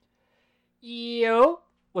Yo,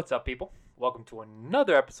 what's up, people? Welcome to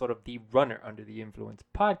another episode of the Runner Under the Influence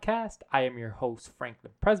podcast. I am your host,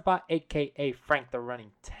 Franklin Presbot, aka Frank the Running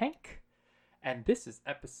Tank, and this is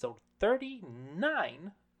episode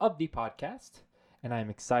 39 of the podcast. And I am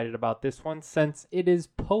excited about this one since it is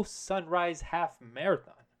post sunrise half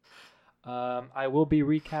marathon. I will be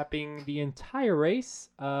recapping the entire race,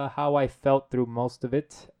 how I felt through most of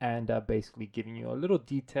it, and basically giving you a little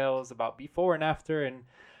details about before and after. And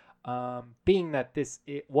being that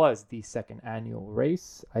it was the second annual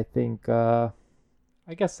race, I think I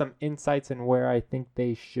guess some insights in where I think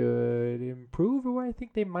they should improve or where I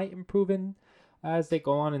think they might improve in as they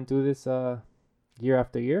go on and do this year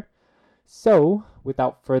after year. So,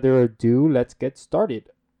 without further ado, let's get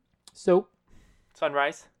started. So,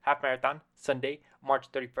 sunrise, half marathon, Sunday,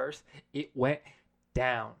 March 31st. It went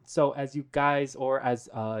down. So as you guys, or as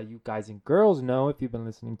you guys and girls know, if you've been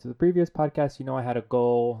listening to the previous podcast, you know I had a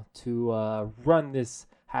goal to run this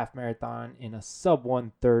half marathon in a sub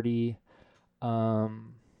 130,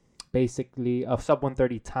 basically a sub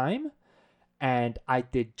 130 time, and I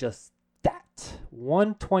did just that.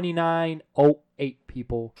 1:29:08,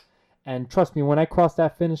 people. And trust me, when I crossed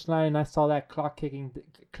that finish line and I saw that clock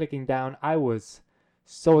clicking down, I was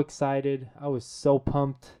so excited. I was so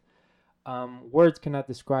pumped. Words cannot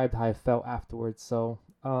describe how I felt afterwards. So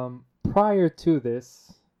prior to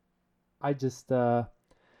this, I just when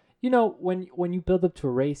you build up to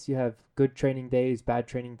a race, you have good training days, bad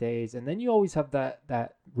training days, and then you always have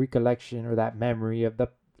that recollection or that memory of the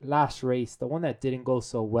last race, the one that didn't go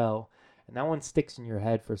so well, and that one sticks in your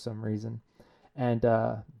head for some reason. And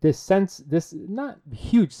this not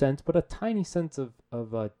huge sense, but a tiny sense of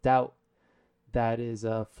doubt that is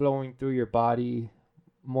flowing through your body,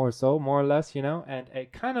 more or less, and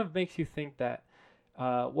it kind of makes you think that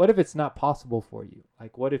what if it's not possible for you?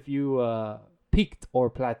 Like, what if you peaked or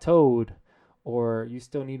plateaued, or you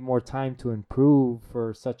still need more time to improve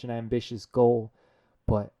for such an ambitious goal?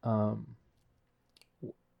 But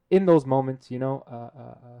in those moments, you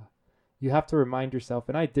have to remind yourself,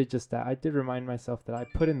 and I did just that. I did remind myself that I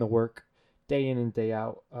put in the work day in and day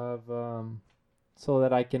out of so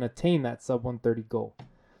that I can attain that sub 130 goal.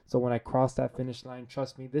 So when I crossed that finish line,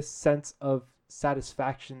 trust me, this sense of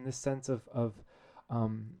satisfaction, this sense of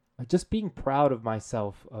just being proud of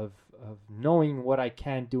myself, of knowing what I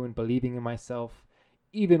can do and believing in myself,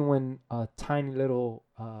 even when tiny little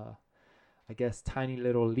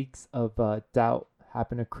leaks of doubt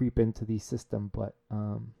happen to creep into the system. But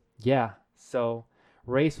yeah, so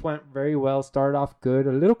race went very well. Started off good,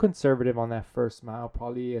 a little conservative on that first mile,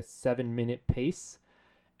 probably a 7-minute pace.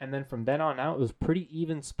 And then from then on out, it was pretty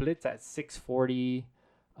even splits at 640,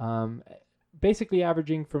 basically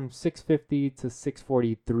averaging from 650 to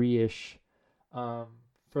 643-ish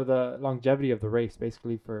for the longevity of the race,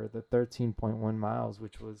 basically for the 13.1 miles,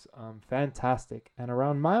 which was fantastic. And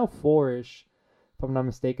around mile 4-ish, if I'm not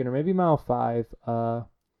mistaken, or maybe mile 5, I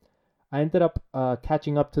ended up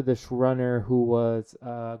catching up to this runner who was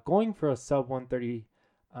going for a sub 130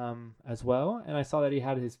 as well, and I saw that he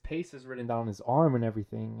had his paces written down on his arm and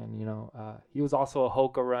everything. And he was also a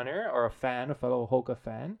Hoka runner, or a fellow Hoka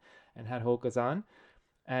fan, and had Hokas on.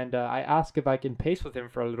 And I asked if I can pace with him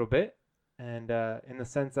for a little bit, and in the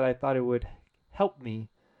sense that I thought it would help me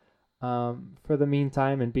for the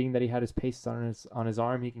meantime. And being that he had his paces on his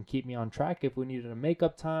arm, he can keep me on track if we needed a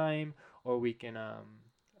makeup time, or we can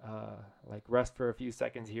like rest for a few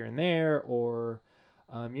seconds here and there, or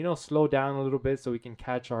slow down a little bit so we can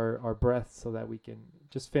catch our breath so that we can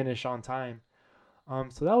just finish on time.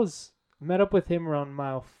 So that was, met up with him around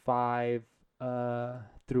mile 5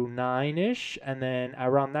 through 9-ish, and then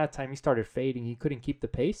around that time he started fading. He couldn't keep the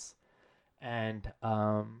pace, and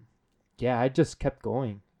I just kept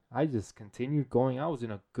going. I just continued going. I was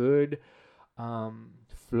in a good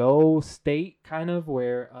flow state, kind of,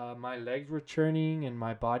 where my legs were churning and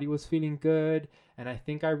my body was feeling good. And I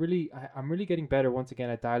think I'm really getting better once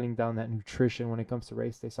again at dialing down that nutrition when it comes to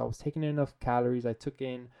race day. So I was taking in enough calories. I took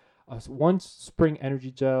in one spring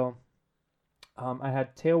energy gel. I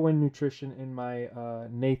had Tailwind nutrition in my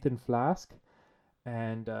Nathan flask,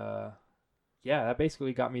 and that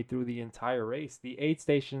basically got me through the entire race. The aid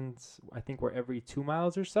stations, I think, were every 2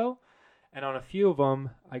 miles or so. And on a few of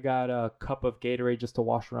them, I got a cup of Gatorade just to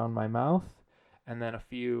wash around my mouth, and then a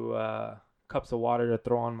few cups of water to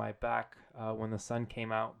throw on my back when the sun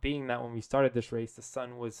came out. Being that when we started this race, the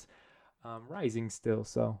sun was rising still,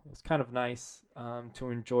 so it was kind of nice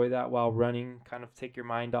to enjoy that while running, kind of take your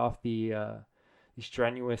mind off the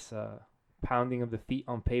strenuous pounding of the feet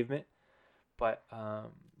on pavement. But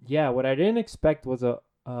what I didn't expect was a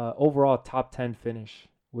overall top 10 finish,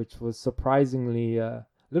 which was surprisingly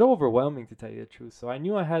little overwhelming, to tell you the truth. So I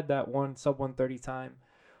knew I had that one sub 130 time,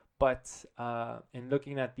 but in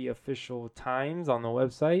looking at the official times on the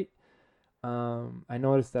website, I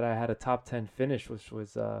noticed that I had a top 10 finish, which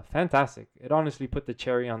was fantastic. It honestly put the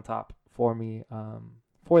cherry on top for me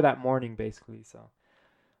for that morning, basically. So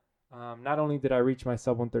not only did I reach my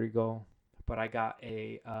sub 130 goal, but I got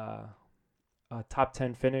a top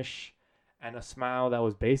 10 finish and a smile that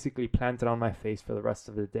was basically planted on my face for the rest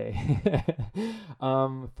of the day.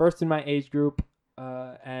 First in my age group,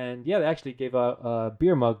 and yeah, they actually gave out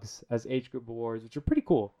beer mugs as age group awards, which are pretty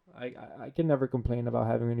cool. I can never complain about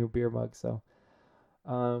having a new beer mug. So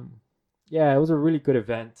um, yeah, it was a really good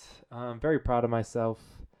event. I'm very proud of myself,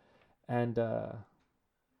 and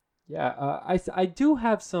yeah, I do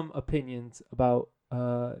have some opinions about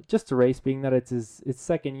just the race, being that it's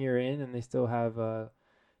second year in and they still have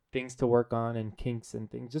things to work on and kinks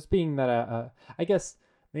and things. Just being that I guess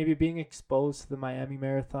maybe being exposed to the Miami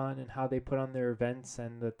Marathon and how they put on their events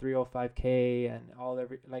and the 305K and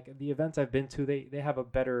like the events I've been to, they have a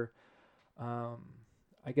better um,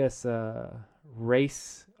 I guess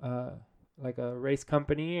race like a race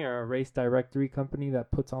company or a race directory company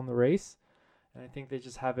that puts on the race, and I think they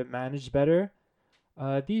just have it managed better.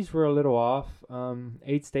 These were a little off.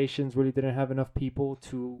 Aid stations really didn't have enough people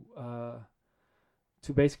to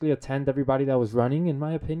basically attend everybody that was running, in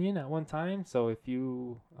my opinion, at one time. So if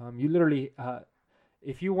you literally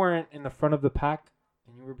if you weren't in the front of the pack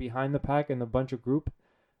and you were behind the pack in a bunch of group,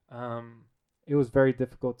 it was very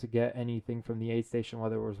difficult to get anything from the aid station,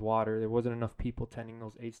 whether it was water. There wasn't enough people tending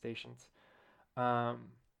those aid stations. Um,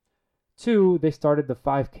 Two, they started the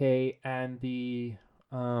 5K and the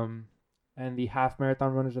half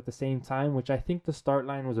marathon runners at the same time, which I think the start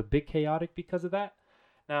line was a bit chaotic because of that.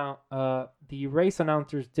 Now, the race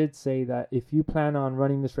announcers did say that if you plan on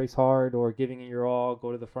running this race hard or giving it your all,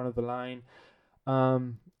 go to the front of the line.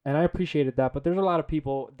 And I appreciated that, but there's a lot of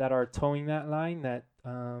people that are towing that line that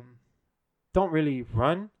don't really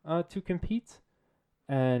run to compete,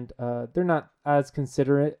 and they're not as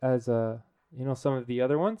considerate as some of the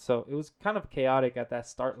other ones. So it was kind of chaotic at that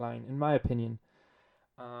start line, in my opinion.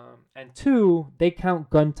 And two, they count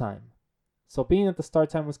gun time. So being that the start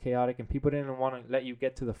time was chaotic and people didn't want to let you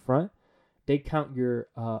get to the front, they count your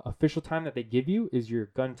official time that they give you is your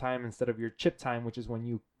gun time instead of your chip time, which is when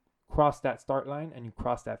you cross that start line and you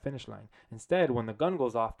cross that finish line. Instead, when the gun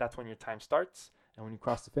goes off, that's when your time starts, and when you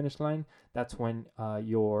cross the finish line, that's when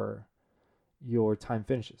your time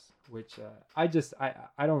finishes. Which I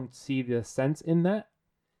don't see the sense in that,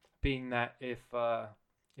 being that if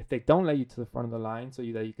they don't let you to the front of the line so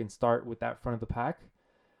that you can start with that front of the pack,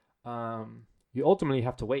 you ultimately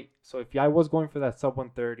have to wait. So if I was going for that sub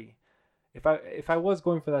 130, if I was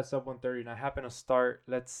going for that sub 130 and I happen to start,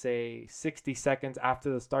 let's say 60 seconds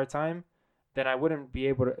after the start time, then I wouldn't be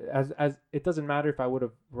able to, as it doesn't matter if I would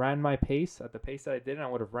have ran my pace at the pace that I did and I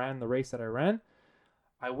would have ran the race that I ran,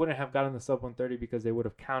 I wouldn't have gotten the sub 130 because they would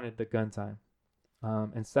have counted the gun time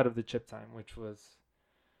instead of the chip time, which was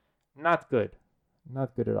not good.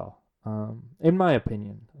 Not good at all. In my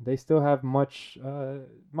opinion, they still have much.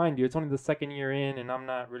 Mind you, it's only the second year in, and I'm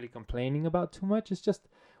not really complaining about too much. It's just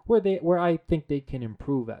where I think they can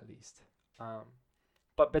improve at least.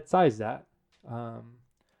 But besides that,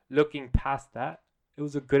 looking past that, it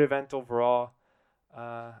was a good event overall.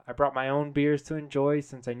 I brought my own beers to enjoy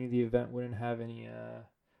since I knew the event wouldn't have any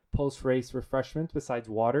post-race refreshments besides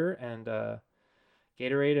water and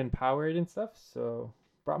Gatorade and Powerade and stuff. So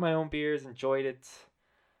brought my own beers, enjoyed it.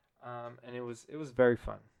 And it was very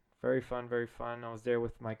fun. Very fun, very fun. I was there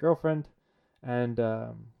with my girlfriend, and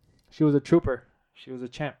she was a trooper. She was a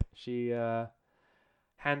champ. She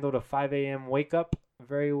handled a 5 a.m. wake up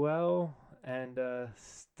very well and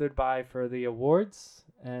stood by for the awards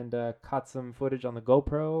and caught some footage on the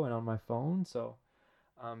GoPro and on my phone. So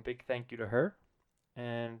big thank you to her.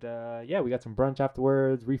 And yeah, we got some brunch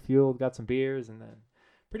afterwards, refueled, got some beers, and then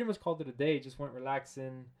pretty much called it a day. Just went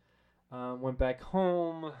relaxing. Went back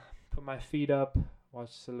home, put my feet up,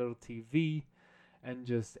 watched a little TV, and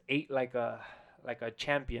just ate like a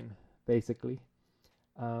champion, basically.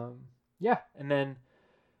 Yeah, and then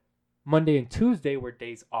Monday and Tuesday were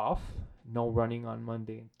days off. No running on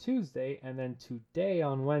Monday and Tuesday, and then today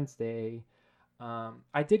on Wednesday,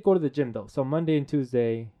 I did go to the gym though. So Monday and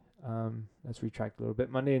Tuesday, let's retract a little bit.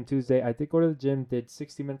 Monday and Tuesday, I did go to the gym. Did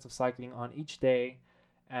 60 minutes of cycling on each day.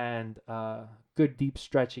 And good deep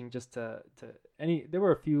stretching just to there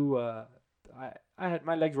were a few I had,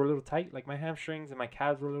 my legs were a little tight, like my hamstrings and my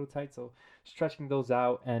calves were a little tight, so stretching those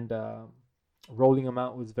out and rolling them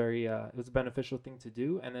out was very it was a beneficial thing to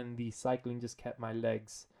do. And then the cycling just kept my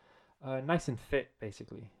legs nice and fit,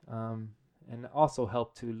 basically. and also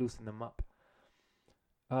help to loosen them up.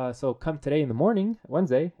 So come today in the morning,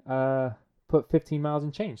 Wednesday, put 15 miles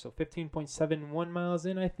and change. So 15.71 miles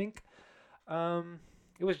in, I think.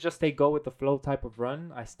 It was just a go with the flow type of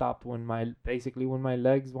run. I stopped when my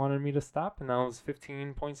legs wanted me to stop, and I was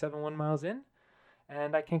 15.71 miles in,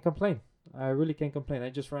 and I can't complain. I really can't complain.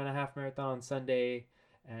 I just ran a half marathon on Sunday,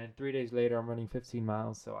 and 3 days later I'm running 15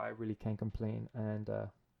 miles, so I really can't complain. And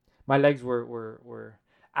my legs were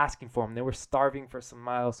asking for them. They were starving for some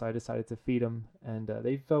miles, so I decided to feed them, and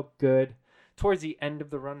they felt good. Towards the end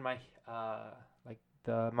of the run, my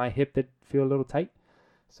hip did feel a little tight,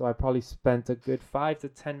 so I probably spent a good 5 to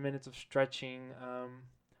 10 minutes of stretching,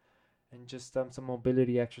 and just some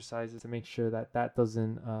mobility exercises to make sure that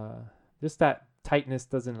doesn't just that tightness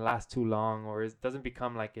doesn't last too long, or it doesn't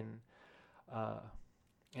become like an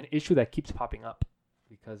issue that keeps popping up.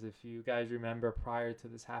 Because if you guys remember, prior to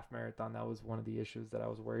this half marathon, that was one of the issues that I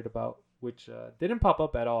was worried about, which didn't pop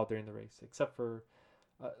up at all during the race, except for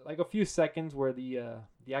like a few seconds where the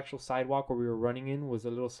actual sidewalk where we were running in was a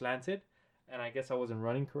little slanted, and I guess I wasn't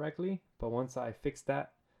running correctly. But once I fixed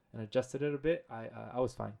that and adjusted it a bit, I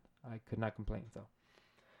was fine. I could not complain. So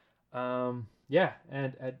yeah,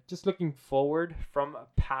 and just looking forward from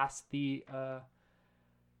past the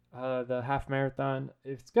half marathon,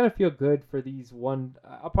 it's gonna feel good for these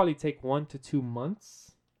I'll probably take 1 to 2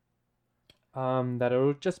 months that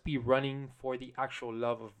it'll just be running for the actual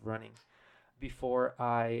love of running before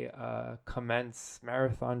I commence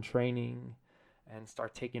marathon training and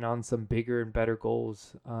start taking on some bigger and better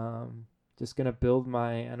goals. Just gonna build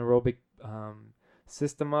my anaerobic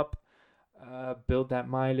system up, build that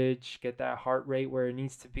mileage, get that heart rate where it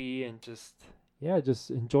needs to be, and just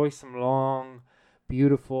enjoy some long,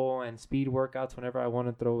 beautiful and speed workouts whenever I want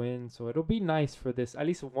to throw in. So it'll be nice for this at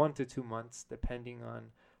least 1 to 2 months, depending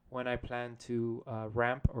on when I plan to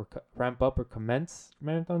ramp up or commence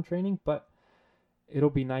marathon training. But it'll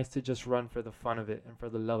be nice to just run for the fun of it and for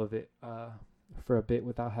the love of it for a bit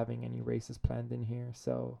without having any races planned in here.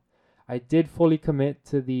 So I did fully commit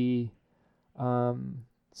to the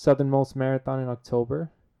Southernmost Marathon in October,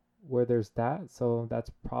 where there's that. So that's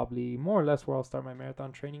probably more or less where I'll start my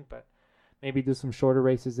marathon training, but maybe do some shorter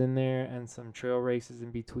races in there and some trail races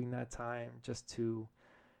in between that time, just to,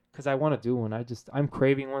 because I want to do one. I'm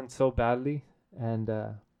craving one so badly, and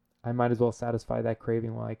I might as well satisfy that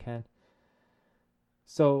craving while I can.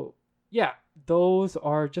 So yeah, those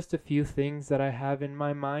are just a few things that I have in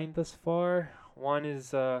my mind thus far. One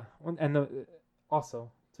is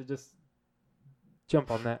also to just jump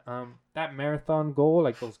on that marathon goal,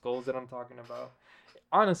 like those goals that I'm talking about.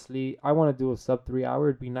 Honestly, I want to do a sub 3 hour.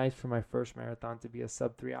 It'd be nice for my first marathon to be a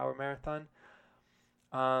sub 3 hour marathon.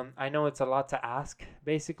 I know it's a lot to ask.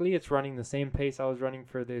 Basically, it's running the same pace I was running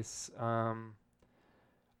for this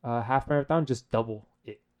half marathon, just double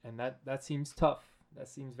it. And that seems tough. That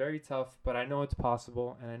seems very tough, but I know it's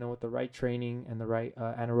possible, and I know with the right training and the right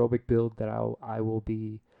anaerobic build that I will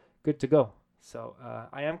be good to go. So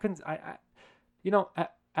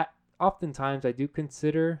oftentimes I do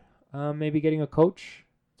consider maybe getting a coach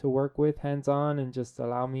to work with hands-on and just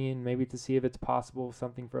allow me and maybe to see if it's possible,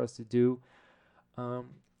 something for us to do.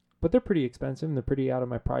 But they're pretty expensive and they're pretty out of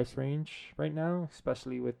my price range right now,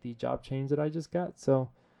 especially with the job change that I just got.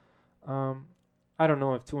 So I don't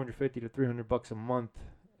know if $250 to $300 a month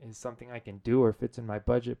is something I can do or fits in my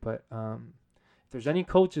budget. But if there's any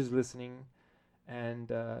coaches listening,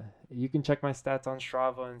 and you can check my stats on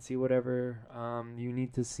Strava and see whatever you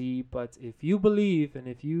need to see. But if you believe and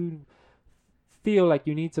if you feel like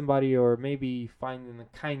you need somebody, or maybe find in the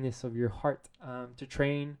kindness of your heart to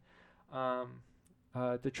train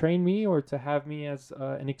me, or to have me as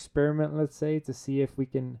an experiment, let's say, to see if we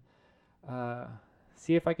can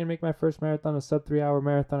see if I can make my first marathon a sub 3 hour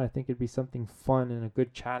marathon, I think it'd be something fun and a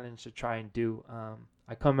good challenge to try and do.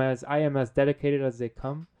 I am as dedicated as they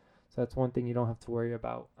come. So that's one thing you don't have to worry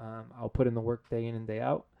about. I'll put in the work day in and day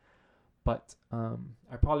out. But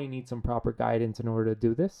I probably need some proper guidance in order to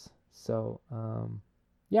do this. So,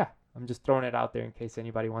 yeah, I'm just throwing it out there in case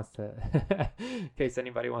anybody wants to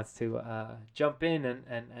jump in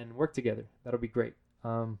and work together. That'll be great.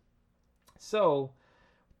 So,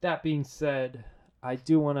 that being said, I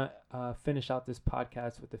do want to finish out this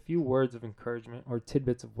podcast with a few words of encouragement or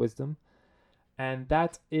tidbits of wisdom. And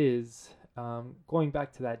that is... going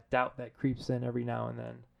back to that doubt that creeps in every now and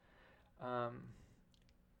then.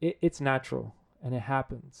 It's natural and it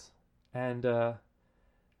happens. And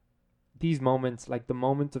these moments, like the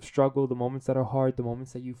moments of struggle, the moments that are hard, the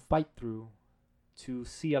moments that you fight through to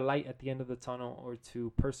see a light at the end of the tunnel, or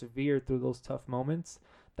to persevere through those tough moments,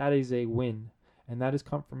 that is a win. And that is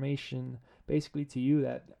confirmation basically to you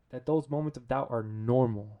that those moments of doubt are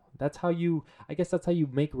normal. That's how you, I guess that's how you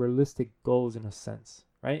make realistic goals in a sense,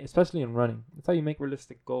 right? Especially in running. That's how you make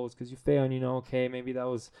realistic goals, because you fail and okay, maybe that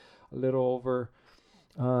was a little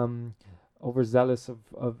overzealous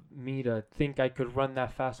of me to think I could run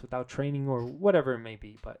that fast without training or whatever it may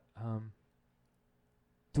be. But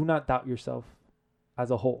do not doubt yourself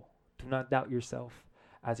as a whole. Do not doubt yourself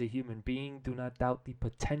as a human being. Do not doubt the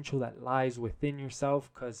potential that lies within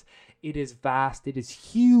yourself, because it is vast, it is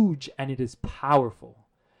huge, and it is powerful.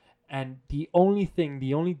 And the only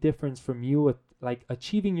difference from you like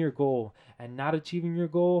achieving your goal and not achieving your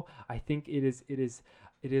goal, I think it is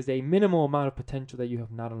a minimal amount of potential that you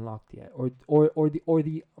have not unlocked yet, or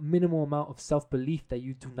the minimal amount of self-belief that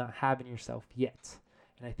you do not have in yourself yet.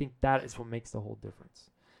 And I think that is what makes the whole difference.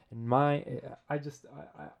 I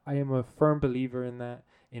am a firm believer in that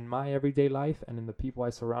in my everyday life, and in the people I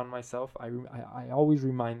surround myself. I always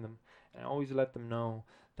remind them, and I always let them know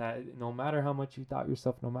that no matter how much you doubt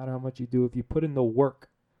yourself, no matter how much you do, if you put in the work,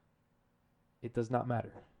 it does not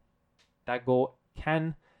matter. That goal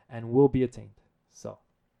can and will be attained. So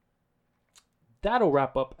that'll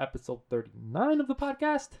wrap up episode 39 of the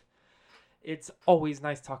podcast. It's always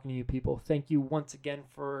nice talking to you people. Thank you once again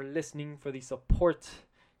for listening, for the support.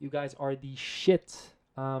 You guys are the shit.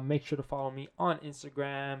 Make sure to follow me on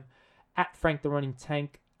Instagram at Frank the Running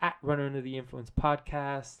Tank, at Runner Under the Influence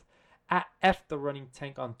Podcast, at F the Running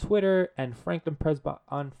Tank on Twitter, and Franklin Presbot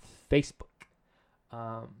on Facebook.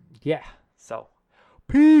 So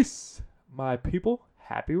peace, my people.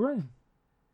 Happy running.